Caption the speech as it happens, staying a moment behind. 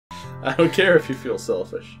I don't care if you feel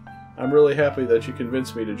selfish. I'm really happy that you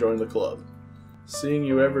convinced me to join the club. Seeing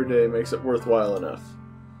you every day makes it worthwhile enough.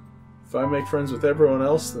 If I make friends with everyone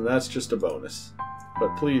else, then that's just a bonus.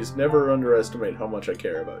 But please, never underestimate how much I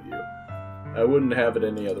care about you. I wouldn't have it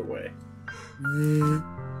any other way.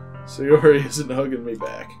 Sayori isn't hugging me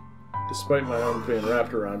back. Despite my arms being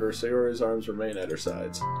wrapped around her, Sayori's arms remain at her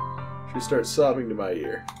sides. She starts sobbing to my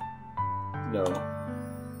ear. No.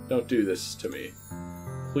 Don't do this to me.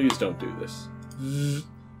 Please don't do this.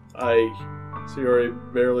 Sayori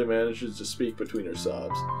barely manages to speak between her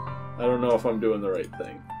sobs. I don't know if I'm doing the right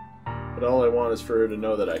thing. But all I want is for her to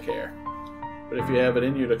know that I care. But if you have it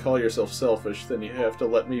in you to call yourself selfish, then you have to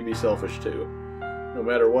let me be selfish too. No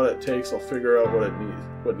matter what it takes, I'll figure out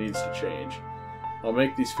what needs to change. I'll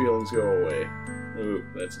make these feelings go away. Ooh,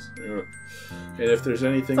 And if there's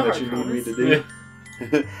anything that you need me to do...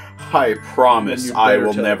 I promise I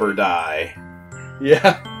will never die.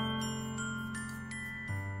 Yeah.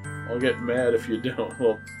 I'll get mad if you don't.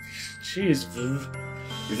 Well, jeez.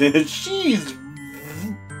 Jeez.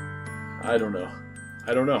 I don't know.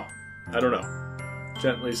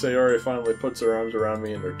 Gently, Sayori finally puts her arms around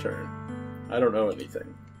me in return. I don't know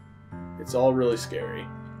anything. It's all really scary.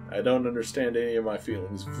 I don't understand any of my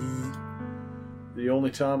feelings. The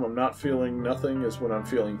only time I'm not feeling nothing is when I'm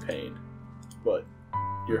feeling pain. But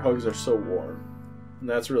your hugs are so warm. And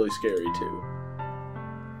that's really scary too.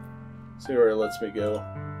 Sayori lets me go.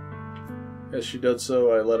 As she does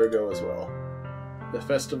so, I let her go as well. The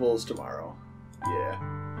festival is tomorrow.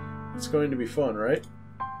 Yeah. It's going to be fun, right?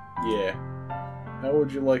 Yeah. How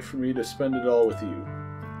would you like for me to spend it all with you?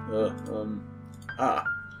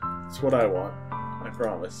 It's what I want. I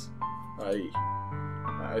promise.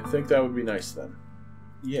 I think that would be nice then.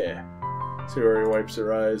 Yeah. Sayori wipes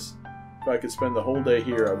her eyes. If I could spend the whole day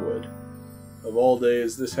here, I would. Of all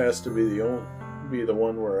days, this has to be the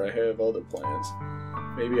one where I have other plans.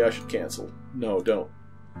 Maybe I should cancel. No, don't.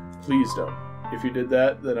 Please don't. If you did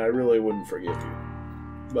that, then I really wouldn't forgive you.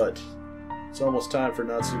 But it's almost time for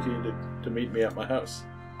Natsuki to meet me at my house.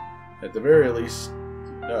 At the very least,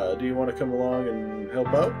 do you want to come along and help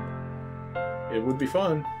out? It would be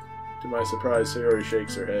fun. To my surprise, Sayori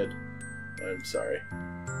shakes her head. I'm sorry.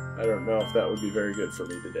 I don't know if that would be very good for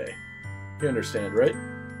me today. You understand, right?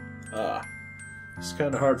 It's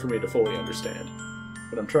kind of hard for me to fully understand.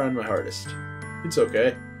 But I'm trying my hardest. It's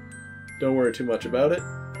okay. Don't worry too much about it.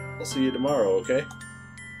 I'll see you tomorrow, okay?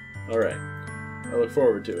 Alright. I look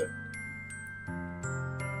forward to it.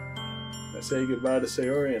 I say goodbye to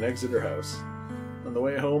Sayori and exit her house. On the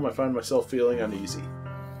way home, I find myself feeling uneasy.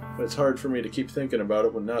 But it's hard for me to keep thinking about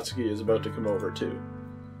it when Natsuki is about to come over too.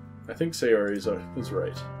 I think Sayori is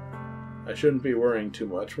right. I shouldn't be worrying too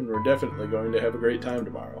much when we're definitely going to have a great time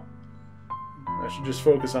tomorrow. I should just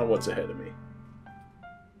focus on what's ahead of me.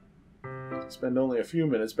 Spend only a few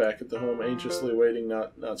minutes back at the home anxiously waiting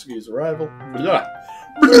Natsuki's arrival.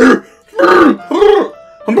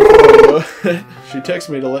 She texts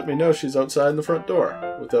me to let me know she's outside the front door.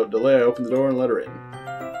 Without delay, I open the door and let her in.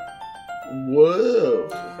 Whoa.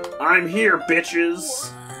 I'm here,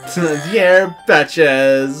 bitches. Yeah,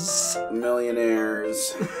 bitches.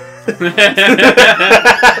 Millionaires.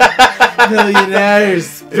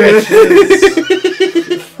 Millionaires, bitches.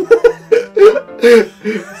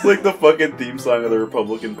 It's like the fucking theme song of the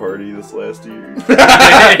Republican Party this last year.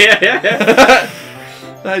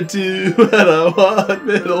 I do what I want,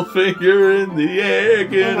 middle finger in the air,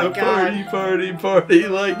 gonna party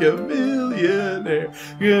like a millionaire,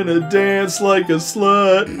 gonna dance like a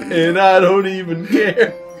slut, and I don't even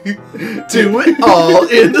care. Do it all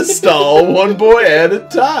in the stall, one boy at a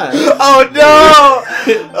time. Oh no!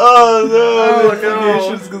 Oh no!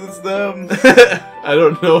 Notifications because it's them. I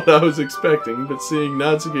don't know what I was expecting, but seeing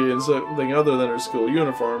Natsuki in something other than her school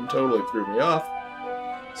uniform totally threw me off.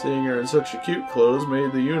 Seeing her in such cute clothes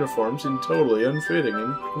made the uniform seem totally unfitting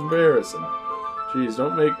in comparison. Jeez,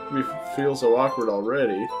 don't make me feel so awkward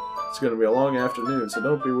already. It's going to be a long afternoon, so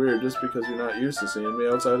don't be weird just because you're not used to seeing me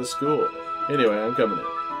outside of school. Anyway, I'm coming in.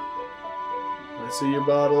 I see you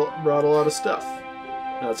brought a lot of stuff.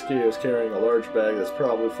 Natsuki was carrying a large bag that's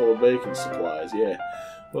probably full of baking supplies, yeah.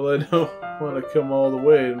 Well, I don't want to come all the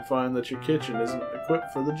way and find that your kitchen isn't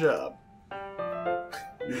equipped for the job.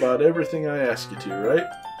 You bought everything I asked you to, right?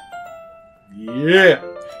 Yeah!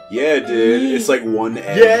 Yeah, dude. It's like one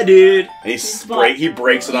egg. Yeah, dude! And he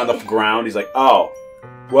breaks it on the ground. He's like, oh,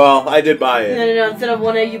 well, I did buy it. No. Instead of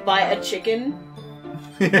one egg, you buy a chicken.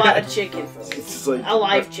 You buy a chicken for me. It's like, a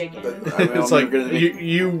live chicken. It's like,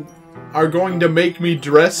 you are going to make me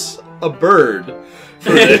dress a bird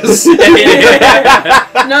for this.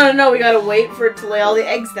 No, we gotta wait for it to lay all the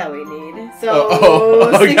eggs that we need. Oh,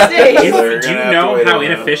 6 okay. days. Do you know how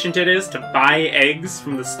inefficient it is to buy eggs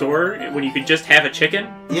from the store when you could just have a chicken?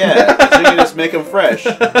 Yeah, so you can just make them fresh.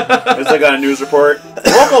 It's like on a news report.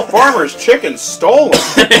 Local farmer's chickens stolen.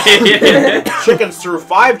 Chickens through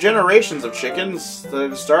 5 generations of chickens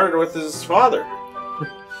that started with his father.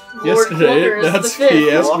 Yesterday, Lord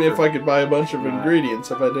Natsuki asked me Walker. if I could buy a bunch of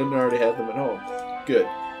ingredients if I didn't already have them at home. Good.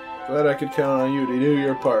 Glad I could count on you to do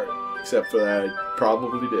your part. Except for that I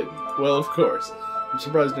probably didn't. Well, of course. I'm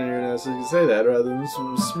surprised to hear Natsuki say that rather than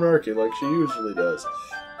smirking like she usually does.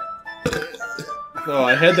 No,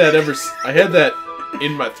 I had that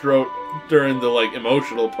in my throat during the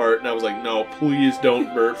emotional part, and I was like, no, please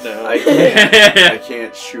don't burp now. I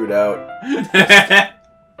can't shoot out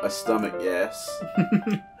a stomach gas.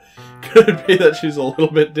 Could it be that she's a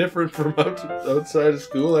little bit different from outside of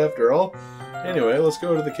school after all? Anyway, let's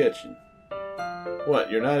go to the kitchen.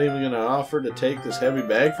 What, you're not even going to offer to take this heavy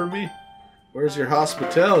bag from me? Where's your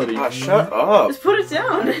hospitality? Ah, shut up. Just put it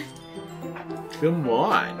down. Come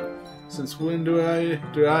on. Since when do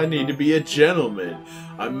I need to be a gentleman?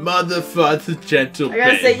 I'm motherfucker gentleman. I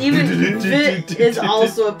gotta say, even Vit is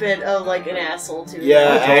also a bit of an asshole too.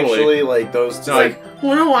 Yeah, Oh, totally. actually, those No,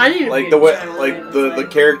 well, no, I need to like be the a way, gentleman. the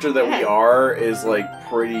character that we Hey. are is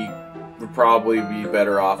pretty would probably be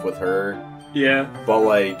better off with her. Yeah. But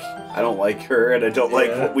I don't like her, and I don't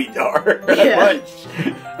like what we are that Yeah. much.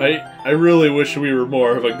 I really wish we were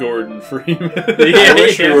more of a Gordon Freeman. I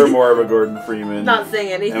wish we were more of a Gordon Freeman. Not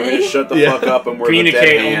saying and we anything. just shut the Yeah. fuck up and we're the dead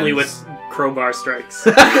Communicate hands. only with crowbar strikes.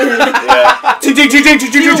 Yeah. Do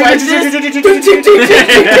you like this?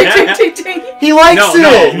 He likes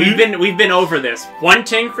No, it. we've been over this. 1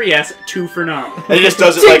 ting for yes, 2 for no. And he just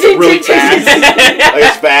does it really fast,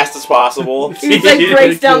 as fast as possible. He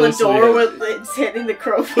breaks down the Ridiculously. door with it's hitting the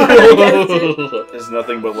crowbar against it. There's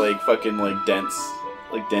nothing but fucking dents,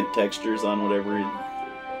 dent textures on whatever.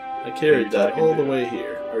 I carried that talking all to? the way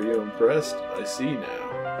here. Are you impressed? I see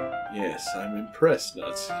now. Yes, I'm impressed,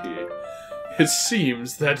 Natsuki. It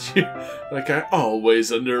seems that you... I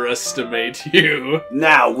always underestimate you.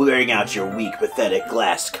 Now wearing out your weak, pathetic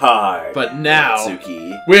glass card. But now...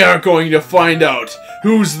 Natsuki. We are going to find out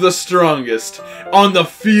who's the strongest on the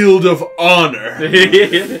field of honor.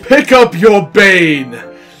 Pick up your bane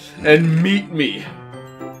and meet me.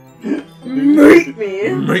 Meet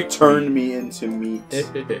me. Turn me into meat.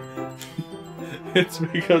 It's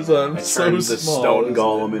because I'm I so turned small. the stone isn't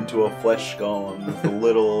golem into a flesh golem with a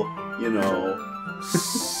little,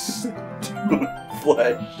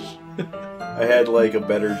 flesh. I had a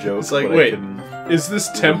better joke. It's like, but wait, I couldn't- Is this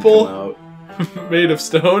wouldn't temple come out. made of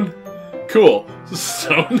stone? Cool.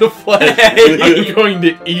 Stone to flesh. I'm going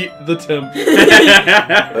to eat the temple.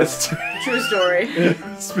 That's True story.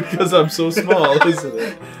 It's because I'm so small, isn't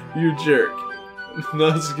it? You jerk.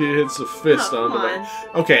 Natsuki hits a fist Oh, onto come my...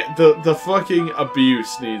 on. Okay, the fucking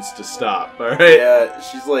abuse needs to stop, alright? yeah.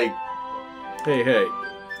 She's Hey,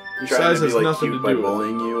 trying size to be has nothing cute to by do with it.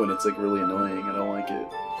 bullying you, and it's really annoying. I don't like it.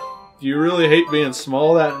 Do you really hate being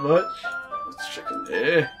small that much? It's chicken.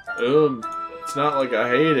 It's not like I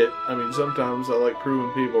hate it. I mean, sometimes I like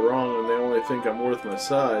proving people wrong and they only think I'm worth my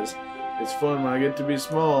size. It's fun when I get to be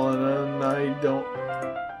small and then I don't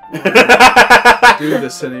do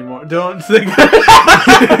this anymore. Don't think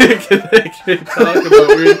you can make me talk about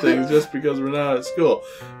weird things just because we're not at school.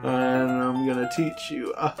 And I'm gonna teach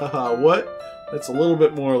you. What? That's a little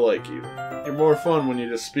bit more like you. You're more fun when you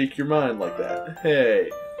just speak your mind like that. Hey,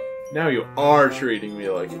 now you are treating me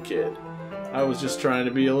like a kid. I was just trying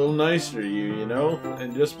to be a little nicer to you, you know?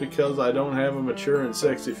 And just because I don't have a mature and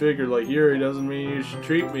sexy figure like Yuri doesn't mean you should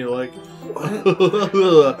treat me like...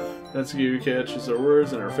 Natsuki catches her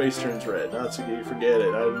words and her face turns red. Natsuki, forget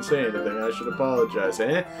it. I didn't say anything. I should apologize,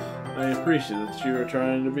 eh? I appreciate that you were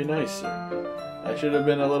trying to be nicer. I should have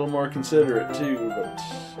been a little more considerate too, but...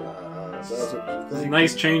 that's what you It's a think.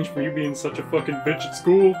 nice change for you being such a fucking bitch at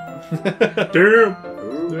school. Damn.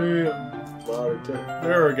 Damn. Body type.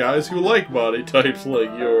 There are guys who like body types like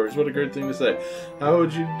yours. What a great thing to say. How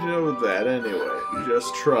would you know that anyway?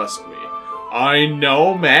 Just trust me. I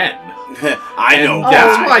know men. I know And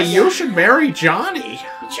that's guys. why you should marry Johnny.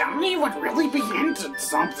 Johnny would really be into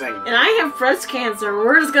something. And I have breast cancer.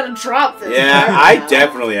 We're just gonna drop this. Yeah, part I now.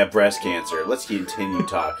 definitely have breast cancer. Let's continue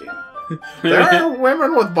talking. There are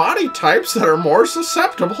women with body types that are more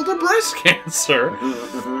susceptible to breast cancer.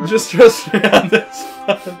 Just trust me on this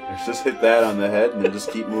one. Let's just hit that on the head and then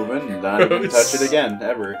just keep moving and not even touch it again,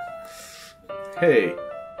 ever. Hey,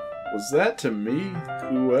 Was that to me?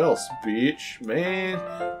 Who else, bitch? Man,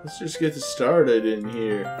 let's just get this started in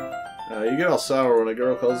here. You get all sour when a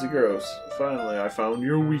girl calls you gross. Finally, I found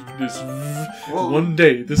your weakness. One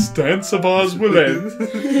day, this dance of ours will end,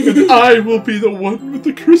 and I will be the one with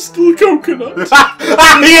the crystal coconut.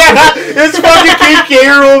 Yeah! It's fucking Kate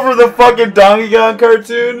Gator over the fucking Donkey Kong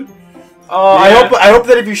cartoon. Yeah. I hope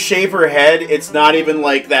that if you shave her head, it's not even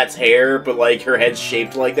like that's hair, but like her head's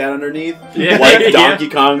shaped like that underneath. Yeah. Like Donkey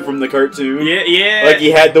Kong from the cartoon. Yeah, yeah. Like he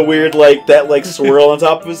had the weird that swirl on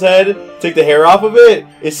top of his head. Take the hair off of it,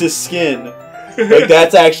 it's his skin. Like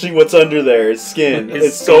that's actually what's under there, his skin. His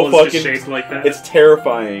It's so skull is just fucking shaped like that. it's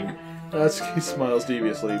terrifying. Natsuki smiles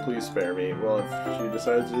deviously. Please spare me. Well, if she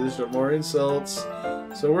decides to do this with more insults,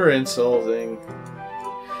 so we're insulting.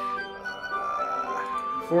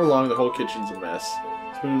 Before long, the whole kitchen's a mess.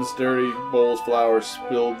 Spoons, dirty bowls, flowers,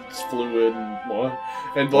 spilled fluid,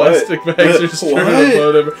 and plastic bags are strewn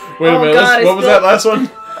about everywhere. Wait a minute, God, what was that last one?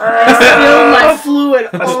 I spilled my fluid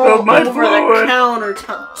all spilled my over fluid. the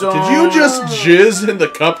countertop. Did you just jizz in the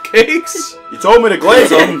cupcakes? You told me to glaze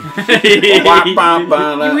them. We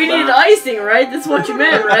needed icing, right? That's what you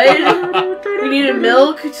meant, right? We needed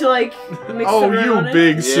milk to, like, mix Oh, it you around it.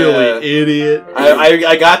 big silly idiot.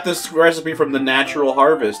 I got this recipe from the Natural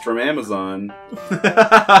Harvest from Amazon.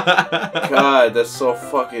 God, that's so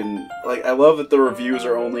fucking... Like, I love that the reviews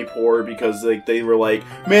are only poor because like they were like,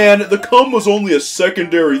 man, the cum was only a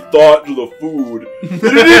secondary thought to the food. They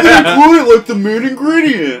didn't even include it like the main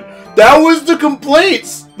ingredient. That was the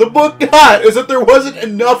complaints the book got, is that there wasn't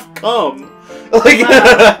enough cum. Like...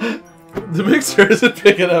 Wow. The mixer isn't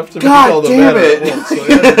big enough to make God all the damn batter it. at once, so I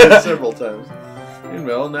had to do it several times.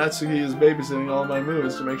 Meanwhile, Natsuki is babysitting all my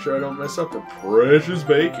moves to make sure I don't mess up the precious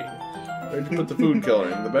baking. Ready to put the food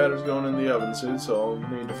coloring. The batter's going in the oven soon, so I'll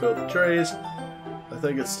need to fill the trays. I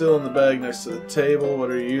think it's still in the bag next to the table. What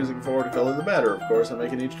are you using for to color the batter? Of course, I'm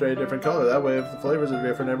making each tray a different color. That way, if the flavors are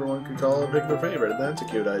different, everyone can call and pick their favorite. That's a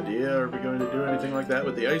cute idea. Are we going to do anything like that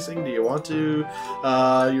with the icing? Do you want to?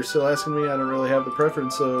 You're still asking me. I don't really have the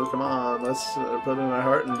preference, so come on. Let's put in my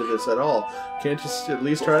heart into this at all. Can't you at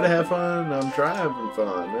least try to have fun? I'm trying having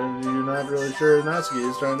fun. And you're not really sure Natsuki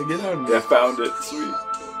is trying to get out of Yeah, I found it. Sweet.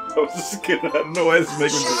 I was just kidding. I don't know why this is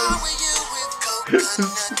making me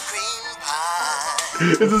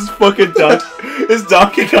This is fucking Is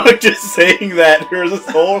Donkey Kong just saying that? There's this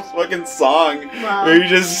whole fucking song Wow. where you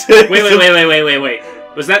just... Wait.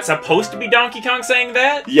 Was that supposed to be Donkey Kong saying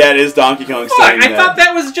that? Yeah, it is Donkey Kong Fuck, saying I that. thought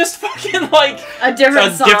that was just fucking like A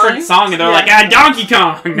different song. different song, and they're Yeah. like, Donkey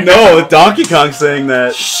Kong! No, Donkey Kong saying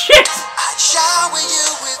that. Shit!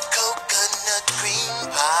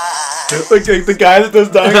 Like, the guy that does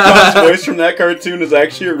Donkey Kong's voice from that cartoon is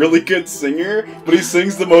actually a really good singer, but he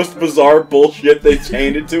sings the most bizarre bullshit they've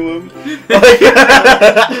handed to him. Like,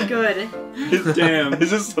 Good. Damn.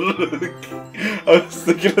 It's just, I was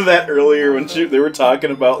thinking of that earlier when they were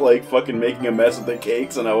talking about like fucking making a mess of the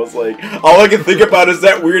cakes, and I was like, all I can think about is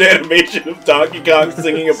that weird animation of Donkey Kong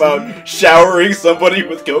singing about showering somebody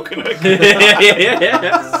with coconut.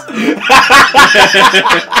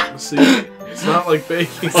 See, it's not like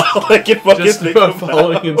baking. All I can fucking Just think about about.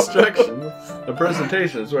 following instructions. A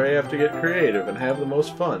presentation is where you have to get creative and have the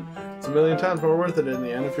most fun. It's a million times more worth it in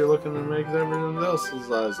the end if you're looking to make everyone else's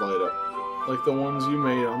eyes light up. Like the ones you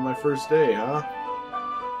made on my first day, huh?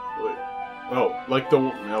 Wait. Oh, like the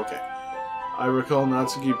one... Okay. I recall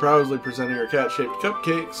Natsuki proudly presenting her cat-shaped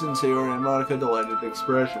cupcakes and Sayori and Monica delighted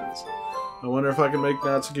expressions. I wonder if I can make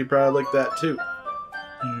Natsuki proud like that, too.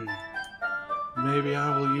 Maybe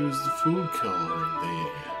I will use the food coloring then.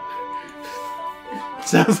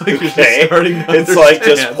 Sounds like you're just starting to It's like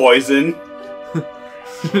just understand. poison.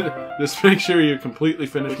 Just make sure you completely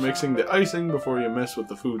finish mixing the icing before you mess with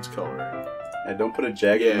the food's coloring. And don't put a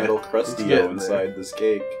jagged Yeah, metal it's crustio getting inside this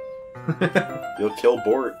cake. You'll kill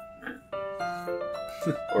Bort.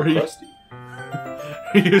 Or Are you- Krusty.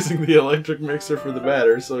 You're using the electric mixer for the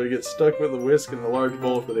batter, so you get stuck with a whisk and a large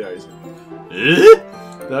bowl for the icing.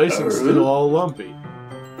 The icing's still all lumpy.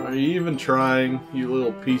 Are you even trying, you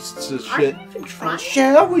little pieces of shit?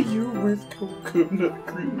 Shower you with coconut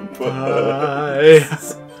cream Bye.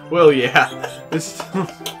 Well, yeah.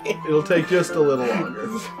 It'll take just a little longer.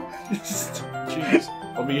 Jeez.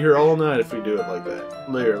 I'll be here all night if we do it like that.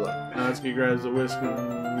 Later, Natsuki grabs the whisk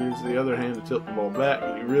and uses the other hand to tilt the ball back,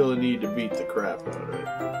 but you really need to beat the crap out of it.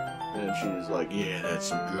 And she's like, yeah, that's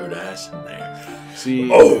some good ice in there. See,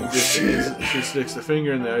 she sticks the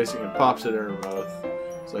finger in the icing and pops it in her mouth.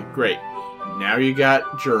 It's like, great. Now you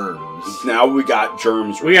got germs. Now we got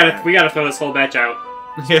germs. We gotta throw this whole batch out.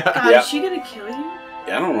 Yeah. God, Yeah. is she gonna kill you?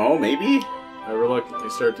 I don't know, maybe? I reluctantly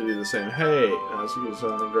start to do the same. Hey, Natsuki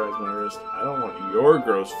suddenly grabs my wrist. I don't want your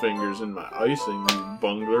gross fingers in my icing, you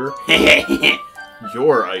bungler.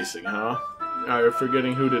 Your icing, huh? You're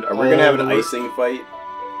forgetting who did. Are we gonna have an icing fight?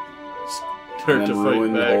 Start to fight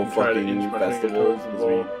ruin the back whole and try to fucking inch my finger festival towards the because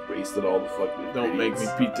bowl. we wasted all the fucking. Don't make me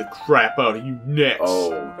ingredients. beat the crap out of you next.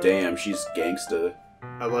 Oh damn, she's gangsta.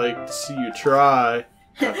 I like to see you try.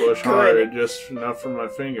 I push hard, just enough for my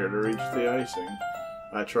finger to reach the icing.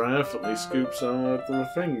 I triumphantly scoop some with my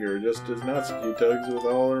finger, just as Natsuki tugs with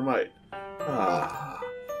all her might. Ah.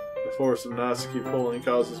 The force of Natsuki pulling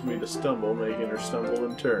causes me to stumble, making her stumble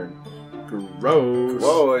in turn. Gross.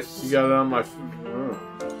 Whoa, You got it on my...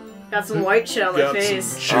 Got some white shit on my Got face.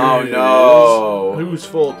 some Oh, jizz. no. Whose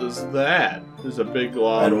fault is that? There's a big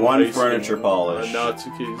glob And of one icing furniture polish. on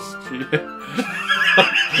Natsuki's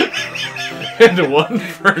and one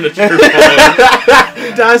furniture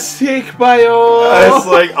polish. Das take by all. That's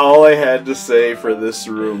like all I had to say for this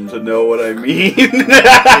room to know what I mean.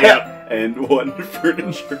 Yep. And one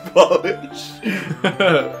furniture polish.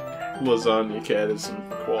 Lasagna cat is some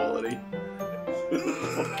quality.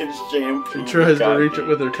 Fucking shampoo. She tries to reach it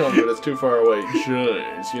with her tongue, but it's too far away.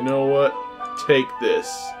 Jeez, you know what? Take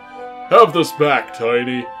this. Have this back,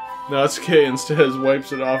 Tiny. Natsuki instead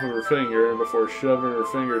wipes it off of her finger, and before shoving her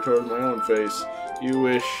finger towards my own face, you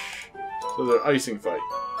wish... So the icing fight.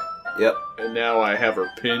 Yep. And now I have her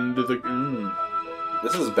pinned to the...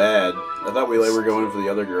 This is bad. I thought we were going for the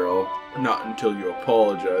other girl. Not until you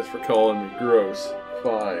apologize for calling me gross.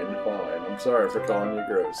 Fine. I'm sorry for calling you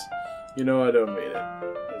gross. You know I don't mean it.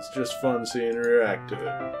 It's just fun seeing her react to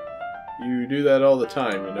it. You do that all the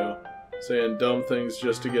time, you know? Saying dumb things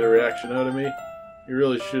just to get a reaction out of me? You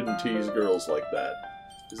really shouldn't tease girls like that.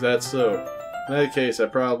 Is that so? In that case, I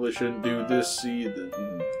probably shouldn't do this either.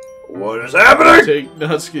 What is happening? Take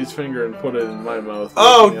Natsuki's finger and put it in my mouth.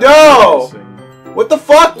 Oh, no! What the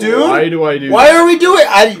fuck, dude? Why do I do Why that? are we doing?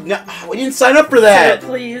 We didn't sign up for that.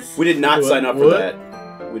 Please. We did not What? sign up for What?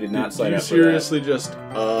 that. We did not sign You up for seriously just,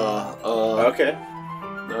 Okay.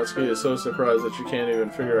 Natsuki is so surprised that she can't even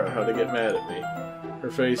figure out how to get mad at me. Her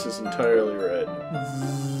face is entirely red.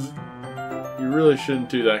 You really shouldn't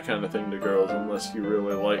do that kind of thing to girls unless you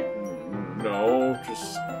really like... No,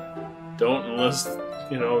 just don't unless,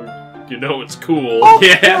 you know it's cool.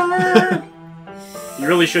 Yeah. You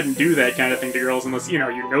really shouldn't do that kind of thing to girls unless, you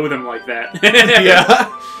know them like that. Yeah.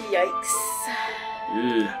 Yikes.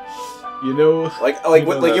 Ugh. You know...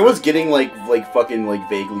 It was getting fucking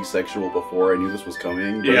vaguely sexual before I knew this was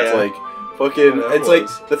coming. But Yeah. it's like fucking. Yeah, It's it like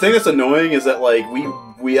was. the thing that's annoying is that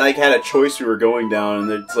we had a choice we were going down,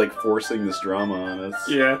 and it's like forcing this drama on us.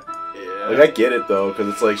 Yeah. Yeah. Like I get it though, because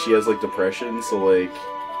it's like she has depression, so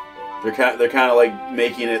they're kind of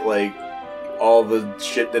making it all the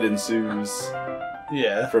shit that ensues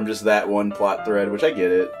Yeah. from just that one plot thread, which I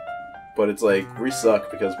get it. But it's we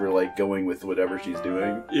suck because we're going with whatever she's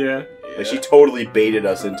doing. Yeah. Like she totally baited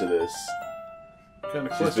us into this. Kind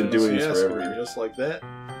of She's been doing this forever. Just like that.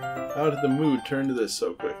 How did the mood turn to this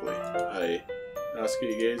so quickly?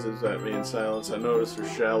 Natsuki gazes at me in silence. I notice her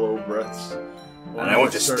shallow breaths. And I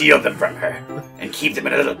want to steal them from her and keep them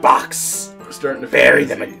in a little box. Starting to Bury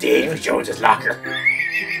feel them in dizzy. Davy Jones's locker.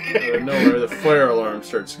 Out of nowhere, the fire alarm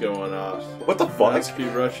starts going off. What the fuck?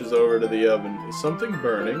 Natsuki rushes over to the oven. Is something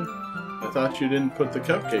burning? I thought you didn't put the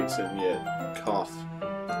cupcakes in yet. Cough.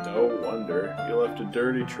 No wonder. You left a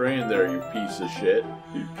dirty tray in there, you piece of shit.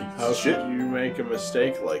 How could you make a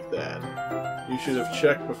mistake like that? You should have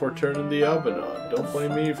checked before turning the oven on. Don't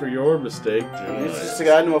blame me for your mistake. You just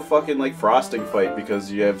got into a fucking frosting fight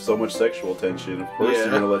because you have so much sexual tension. Of course Yeah.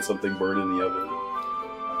 you're gonna let something burn in the oven.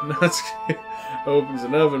 Natsuki opens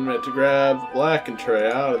an oven mitt to grab the blackened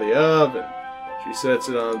tray out of the oven. She sets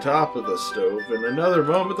it on top of the stove. In another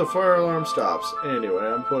moment, the fire alarm stops. Anyway,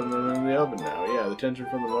 I'm putting them in the oven now. Yeah, the tension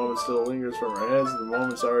from the moment still lingers from our heads. The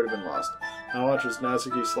moment's already been lost. I watch as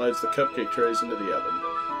Natsuki slides the cupcake trays into the oven.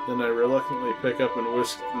 Then I reluctantly pick up and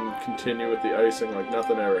whisk and continue with the icing like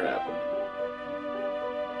nothing ever happened.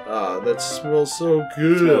 Ah, that smells so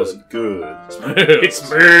good. Smells good. It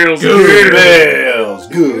smells Smells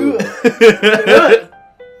good.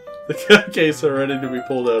 The cupcakes are ready to be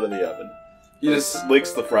pulled out of the oven. He just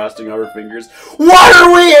licks the frosting off her fingers. What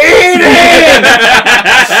are we eating?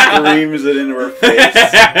 Screams it into her face.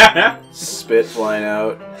 Spit flying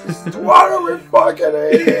out. What are we fucking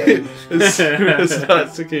eating? As soon as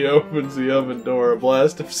Natsuki opens the oven door, a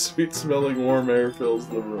blast of sweet-smelling warm air fills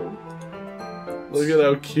the room. Look at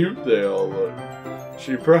how cute they all look.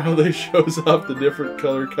 She proudly shows off the different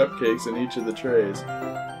colored cupcakes in each of the trays.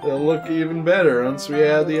 They'll look even better once we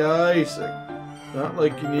add the icing. Not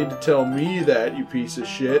like you need to tell me that, you piece of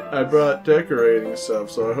shit. I brought decorating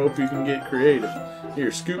stuff, so I hope you can get creative.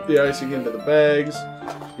 Here, scoop the icing into the bags.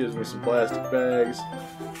 Gives me some plastic bags.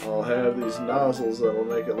 I'll have these nozzles that'll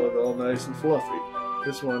make it look all nice and fluffy.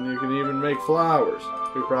 This one you can even make flowers.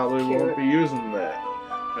 You probably won't be using that.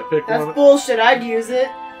 I picked one. That's bullshit. I'd use it.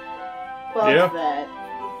 Fuck Yeah. that.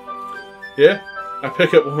 Yeah, I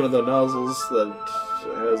pick up one of the nozzles that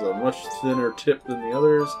has a much thinner tip than the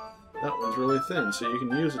others. That one's really thin, so you can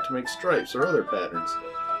use it to make stripes or other patterns.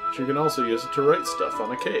 But you can also use it to write stuff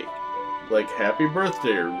on a cake. Like happy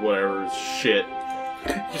birthday or whatever shit.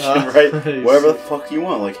 Right? Whatever the fuck you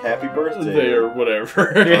want, like happy birthday or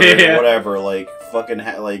whatever. Or whatever, like fucking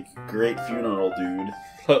like great funeral, dude.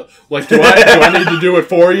 Like, do I need to do it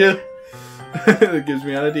for you? It gives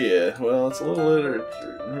me an idea. Well, it's a little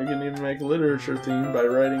literature. We can even make a literature theme by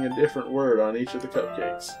writing a different word on each of the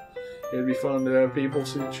cupcakes. It'd be fun to have people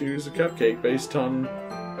choose a cupcake based on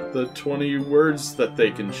the 20 words that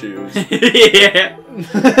they can choose. Yeah.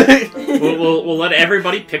 we'll let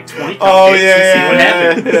everybody pick 20 cupcakes and see what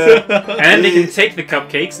happens. Yeah. And then they can take the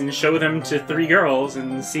cupcakes and show them to 3 girls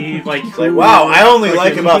and see, like, Like, wow, I only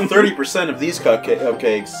like about 30% of these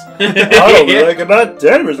cupcakes. I only like about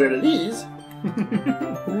 10% of these.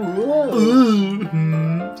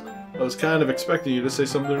 I was kind of expecting you to say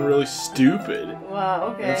something really stupid. Wow,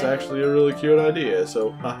 okay. That's actually a really cute idea,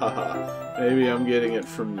 so hahaha. Maybe I'm getting it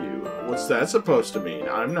from you. What's that supposed to mean?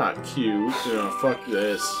 I'm not cute. Fuck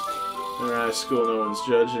this. We're at school, no one's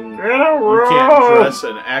judging. You can't dress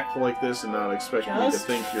and act like this and not expect me to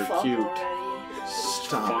think you're cute. Already.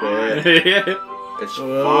 Stop it. It's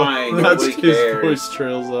Well, fine. that's Nobody his cares. voice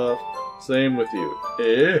trails off. Same with you.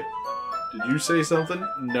 Eh? Did you say something?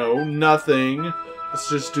 No, nothing. Let's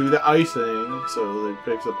just do the icing. So they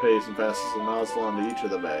picks up pace and passes the nozzle onto each of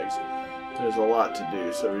the bags. There's a lot to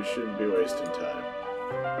do, so we shouldn't be wasting time.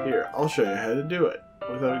 Here, I'll show you how to do it.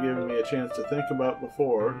 Without giving me a chance to think about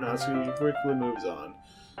before, Natsuki quickly moves on.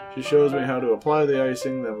 She shows me how to apply the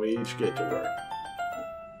icing, then we each get to work.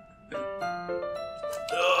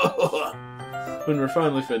 When we're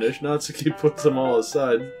finally finished, Natsuki puts them all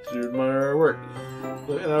aside to admire our work.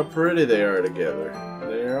 Look at how pretty they are together.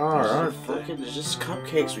 They are, aren't they? Fucking, it's just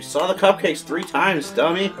cupcakes. We saw the cupcakes 3 times,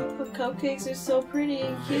 dummy. But cupcakes are so pretty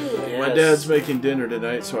and cute. Yeah. My dad's making dinner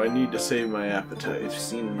tonight, so I need to save my appetite. I've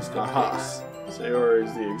seen these Aha. cupcakes. Sayori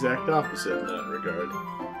is the exact opposite in that regard.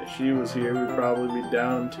 If she was here, we'd probably be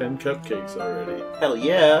down 10 cupcakes already. Hell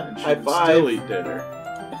yeah. And High she'd five. still eat dinner.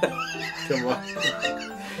 Come on.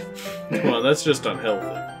 Come on, that's just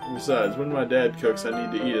unhealthy. Besides, when my dad cooks, I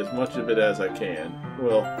need to eat as much of it as I can.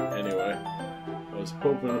 Well, anyway. I was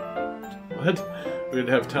hoping we'd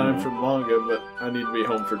have time for manga, but I need to be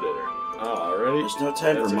home for dinner. Alrighty. There's no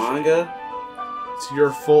time That's for a shame. manga. It's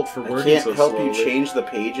your fault for I working can't so help slowly. you change the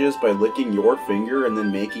pages by licking your finger and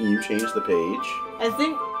then making you change the page. I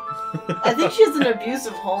think she has an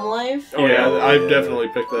abusive home life. Oh yeah, Yeah, I've yeah. definitely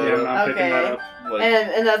picked that Yeah, I'm up. not picking that Okay. up. Like,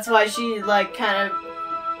 And that's why she, like, kind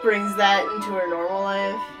of brings that into her normal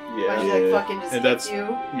life. Why she, yeah, like, Yeah. fucking just And hits that's-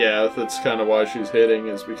 you. yeah, that's kind of why she's hitting,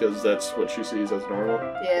 is because that's what she sees as normal.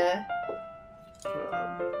 Yeah.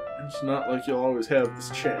 It's not like you'll always have this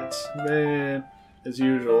chance. Man, as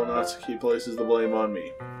usual, Natsuki places the blame on me.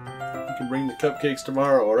 You can bring the cupcakes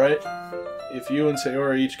tomorrow, alright? If you and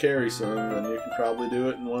Sayori each carry some, then you can probably do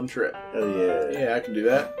it in one trip. Hell yeah. Yeah, I can do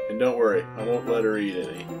that. And don't worry, I won't let her eat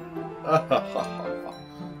any.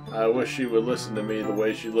 I wish she would listen to me the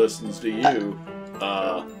way she listens to you.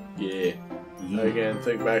 Yeah. Again,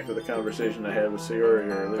 think back to the conversation I had with Sayori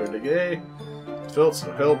earlier today. I felt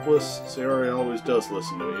so helpless. Sayori always does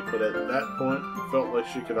listen to me, but at that point, it felt like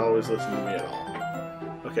she could always listen to me at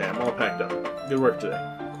all. Okay, I'm all packed up. Good work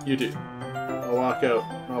today. You too. I'll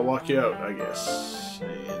walk you out, I guess.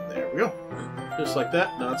 And there we go. Just like that,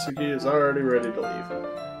 Natsuki is already ready to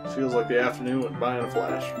leave. Feels like the afternoon went by in a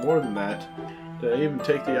flash. More than that, did I even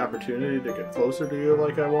take the opportunity to get closer to you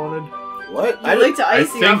like I wanted? What? I like to I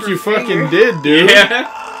icing off think her you finger. fucking did, dude. Yeah.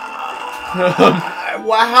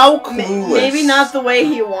 Wow, how clueless. Maybe not the way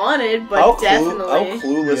he wanted, but how definitely. How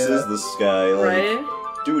clueless Yeah. is this guy? Like, Right?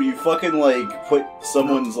 dude, you fucking, like, put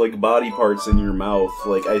someone's, like, body parts in your mouth.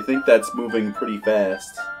 Like, I think that's moving pretty fast.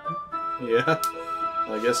 Yeah.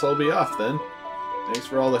 I guess I'll be off then. Thanks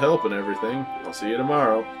for all the help and everything. I'll see you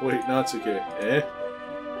tomorrow. Wait, Natsuki. Eh?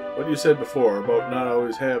 What you said before about not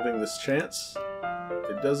always having this chance?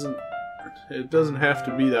 It doesn't have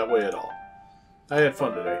to be that way at all. I had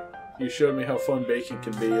fun today. You showed me how fun baking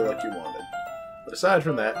can be like you wanted. But aside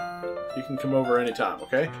from that, you can come over anytime,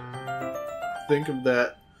 okay? Think of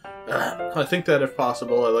that I think that if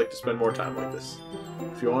possible, I'd like to spend more time like this.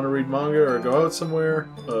 If you want to read manga or go out somewhere,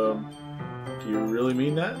 do you really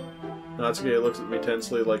mean that? Natsuki looks at me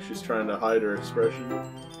tensely like she's trying to hide her expression.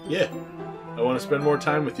 Yeah, I want to spend more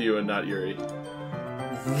time with you and not Yuri.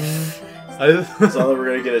 So we're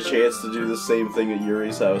gonna get a chance to do the same thing at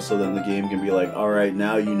Yuri's house, so then the game can be like, alright,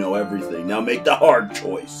 now you know everything. Now make the hard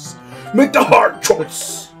choice. Make the hard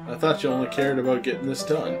choice! I thought you only cared about getting this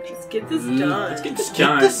done. Let's get this done. Let's get this Get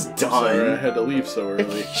done. this done. Sorry, I had to leave so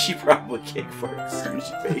early. She probably cake for it as soon as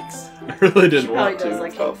she bakes. I really didn't She probably want does to.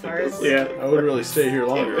 like cake first. Yeah. I would really stay here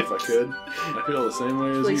longer if I could. I feel the same way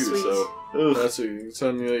as Really you, sweet. so Ugh. Natsuki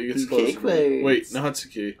suddenly gets Cake closer to me. face. Wait,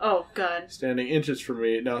 Natsuki. Oh, God. Standing inches from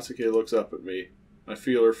me, Natsuki looks up at me. I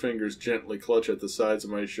feel her fingers gently clutch at the sides of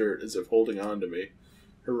my shirt as if holding on to me.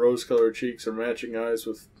 Her rose-colored cheeks are matching eyes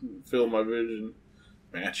with fill my vision.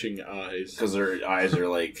 Matching eyes. Because her eyes are,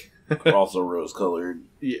 like, also rose-colored.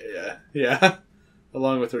 Yeah.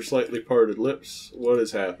 Along with her slightly parted lips. What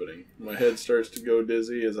is happening? My head starts to go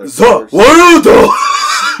dizzy as I feel her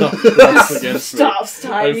press against me. Stops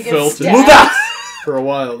time. I You get felt it. stabbed. For a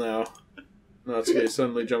while now. Natsuki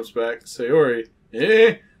suddenly jumps back. Sayori.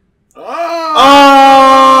 Eh? Ah!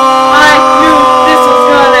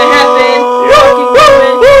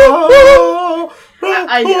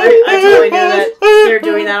 I totally knew that they're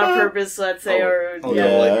doing that on purpose, let's say, or... Oh, yeah.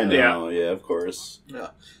 no. Yeah, I know. Yeah, of course.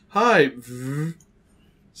 Hi.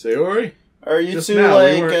 Sayori? Are you Just two, now,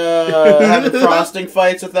 we like, weren't- having frosting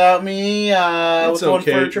fights without me? It's With one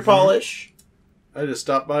okay. furniture polish? I just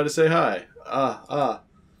stopped by to say hi.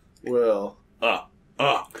 Well...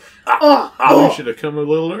 You should have come a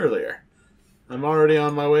little earlier. I'm already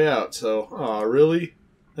on my way out, so... Aw, really?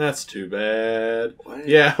 That's too bad. What?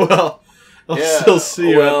 Yeah, well... I'll still see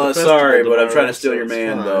you at the sorry, festival but I'm trying tomorrow, to steal so your it's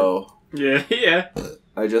man, fine. though. Yeah.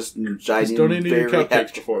 I Just need don't eat any very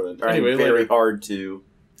cupcakes before then. Anyway, very later. hard to.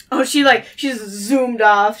 Oh, she's zoomed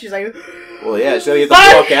off. She's like... Well, yeah, so you have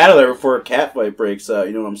to walk out of there before a cat fight breaks out.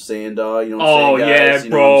 You know what I'm saying, dog? You know what I'm saying, guys? yeah, you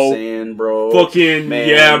bro. know what I'm saying, bro? Fucking, Man,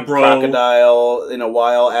 yeah, bro. Crocodile in a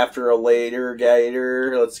while after a later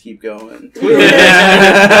gator. Let's keep going.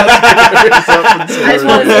 I just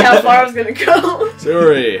wanted to see how far I was going to go.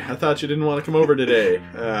 Sorry, I thought you didn't want to come over today.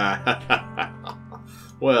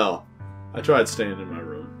 Well, I tried staying in my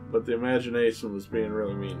room, but the imagination was being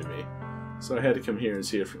really mean to me. So I had to come here and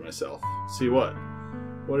see it for myself. See what?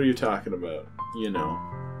 What are you talking about? You know,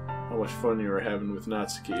 how much fun you were having with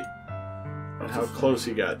Natsuki, and how close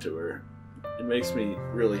you got to her. It makes me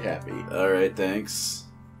really happy Alright, thanks.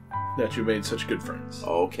 that you made such good friends.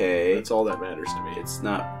 Okay. That's all that matters to me. It's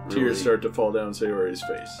not really... Tears start to fall down Sayori's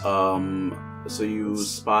face. So you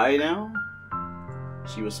spy now?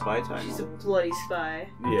 She was spy time. She's a bloody spy.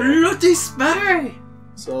 Yeah. Bloody spy!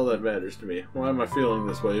 That's all that matters to me. Why am I feeling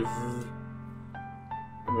this way?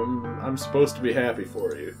 I'm supposed to be happy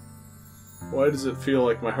for you. Why does it feel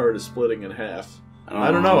like my heart is splitting in half? I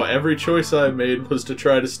don't know. Every choice I made was to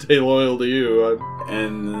try to stay loyal to you.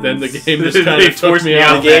 And Then the game just kind of took me the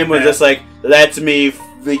out. game was just like, let me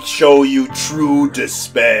show you true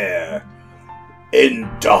despair in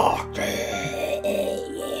darkness.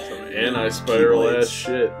 Anti-spiral ass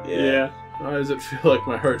shit. Yeah. Why does it feel like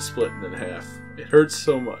my heart's splitting in half? It hurts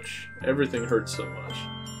so much. Everything hurts so much.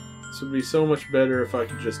 This would be so much better if I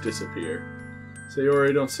could just disappear.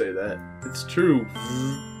 Sayori, don't say that. It's true.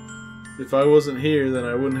 If I wasn't here, then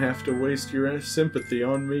I wouldn't have to waste your sympathy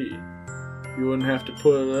on me. You wouldn't have to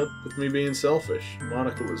put up with me being selfish.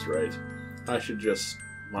 Monica was right. I should just...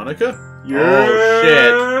 Monica? Oh,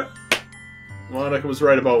 shit. Monica was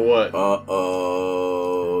right about what?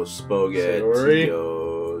 Uh-oh.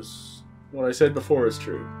 Spaghettios. What I said before is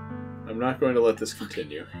true. I'm not going to let this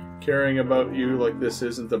continue. Caring about you like this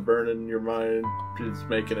isn't the burn in your mind. It's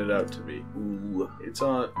making it out to me. Ooh. It's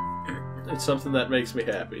something that makes me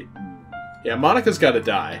happy. Yeah, Monica's got to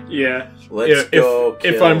die. Yeah. Let's go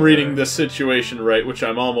If kill I'm reading her. this situation right, which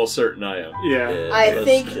I'm almost certain I am. Yeah. Yeah, I let's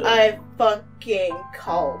think kill her. I fucking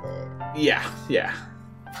called it. Yeah.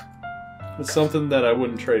 It's something that I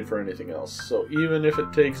wouldn't trade for anything else. So even if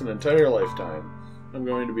it takes an entire lifetime, I'm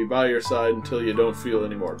going to be by your side until you don't feel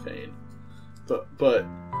any more pain. But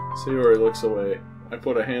Sayori looks away. I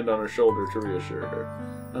put a hand on her shoulder to reassure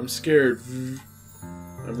her. I'm scared.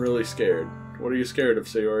 I'm really scared. What are you scared of,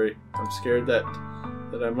 Sayori? I'm scared that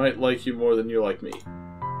I might like you more than you like me.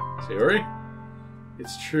 Sayori?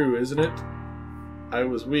 It's true, isn't it? I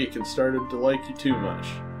was weak and started to like you too much.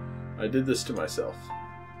 I did this to myself.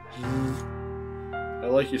 I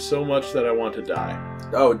like you so much that I want to die.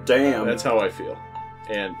 Oh, damn. That's how I feel.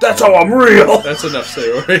 And That's how I'm real! that's enough,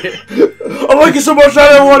 Sayori. I like you so much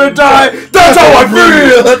I don't want to die. That's how I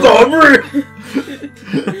feel. That's how I'm real.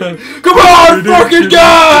 Come on, fucking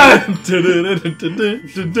guy!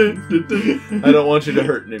 I don't want you to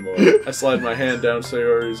hurt anymore. I slide my hand down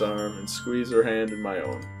Sayori's arm and squeeze her hand in my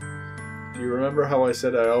own. Do you remember how I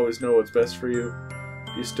said I always know what's best for you?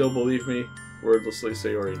 Do you still believe me? Wordlessly,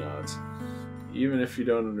 Sayori nods. Even if you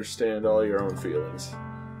don't understand all your own feelings,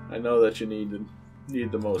 I know that you need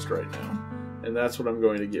the most right now, and that's what I'm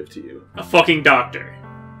going to give to you. A fucking doctor.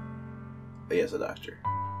 Yes, a doctor.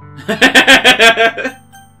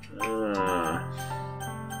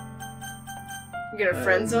 You gonna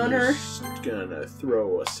friend zone her? Just gonna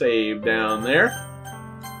throw a save down there.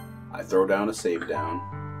 I throw down a save down.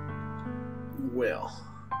 Well,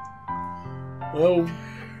 oh,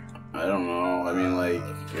 I don't know. I mean,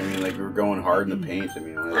 like we were going hard in the paint. I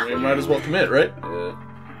mean, might as well commit, right?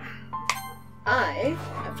 I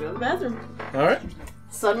have to go to the bathroom. All right.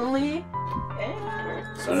 Suddenly,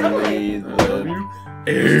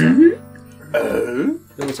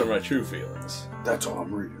 those are my true feelings. That's all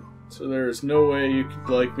I'm real. So there is no way you could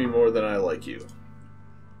like me more than I like you.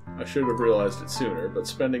 I should have realized it sooner, but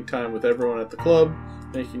spending time with everyone at the club,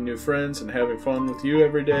 making new friends, and having fun with you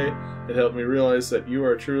every day, it helped me realize that you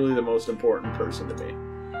are truly the most important person to me.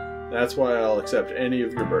 That's why I'll accept any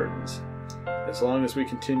of your burdens. As long as we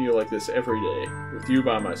continue like this every day, with you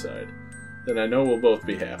by my side, then I know we'll both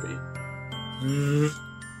be happy.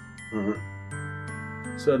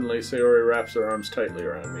 Suddenly, Sayori wraps her arms tightly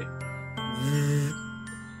around me.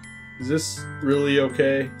 Is this really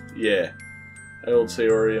okay? Yeah. I hold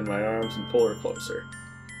Sayori in my arms and pull her closer.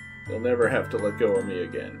 You'll never have to let go of me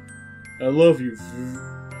again. I love you.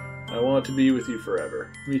 I want to be with you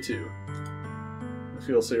forever. Me too. I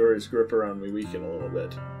feel Sayori's grip around me weaken a little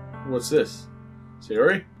bit. What's this?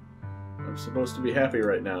 Sayori? I'm supposed to be happy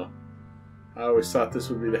right now. I always thought this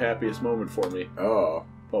would be the happiest moment for me. Oh.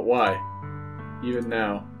 But why? Even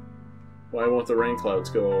now. Why won't the rain clouds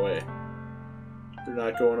go away? They're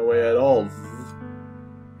not going away at all.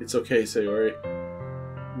 It's okay, Sayori.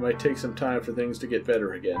 It might take some time for things to get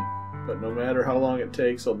better again, but no matter how long it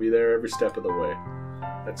takes, I'll be there every step of the way.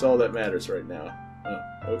 That's all that matters right now.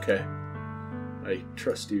 Okay. I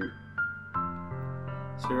trust you.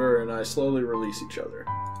 Sayori and I slowly release each other.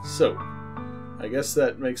 So, I guess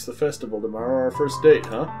that makes the festival tomorrow our first date,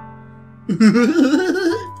 huh?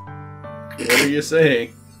 What are you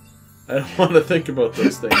saying? I don't want to think about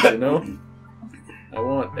those things, you know? I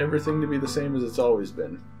want everything to be the same as it's always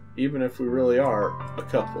been, even if we really are a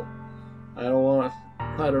couple. I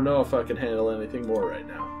don't know if I can handle anything more right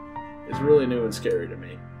now. It's really new and scary to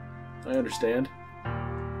me. I understand.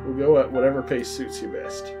 We'll go at whatever pace suits you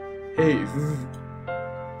best. Hey,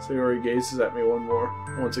 Sayori gazes at me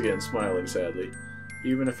once again smiling sadly.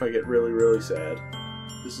 Even if I get really, really sad,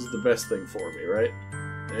 this is the best thing for me, right?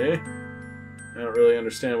 Eh? I don't really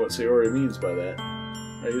understand what Sayori means by that.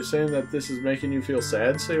 Are you saying that this is making you feel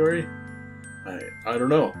sad, Sayori? I don't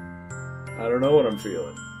know. I don't know what I'm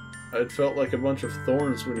feeling. It felt like a bunch of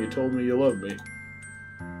thorns when you told me you loved me.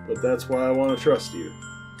 But that's why I want to trust you.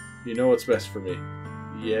 You know what's best for me.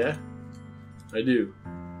 Yeah? I do.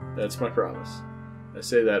 That's my promise. I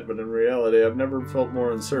say that, but in reality, I've never felt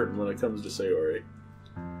more uncertain when it comes to Sayori.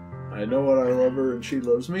 I know what I love her and she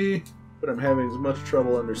loves me, but I'm having as much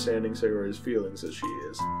trouble understanding Sayori's feelings as she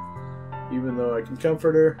is. Even though I can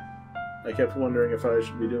comfort her, I kept wondering if I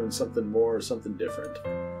should be doing something more or something different.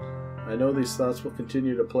 I know these thoughts will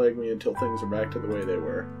continue to plague me until things are back to the way they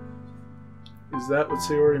were. Is that what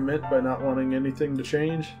Sayori meant by not wanting anything to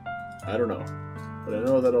change? I don't know, but I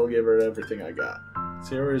know that I'll give her everything I got.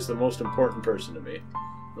 Sayori is the most important person to me.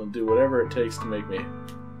 I'll do whatever it takes to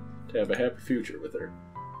have a happy future with her.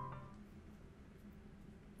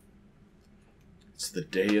 It's the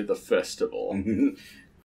day of the festival.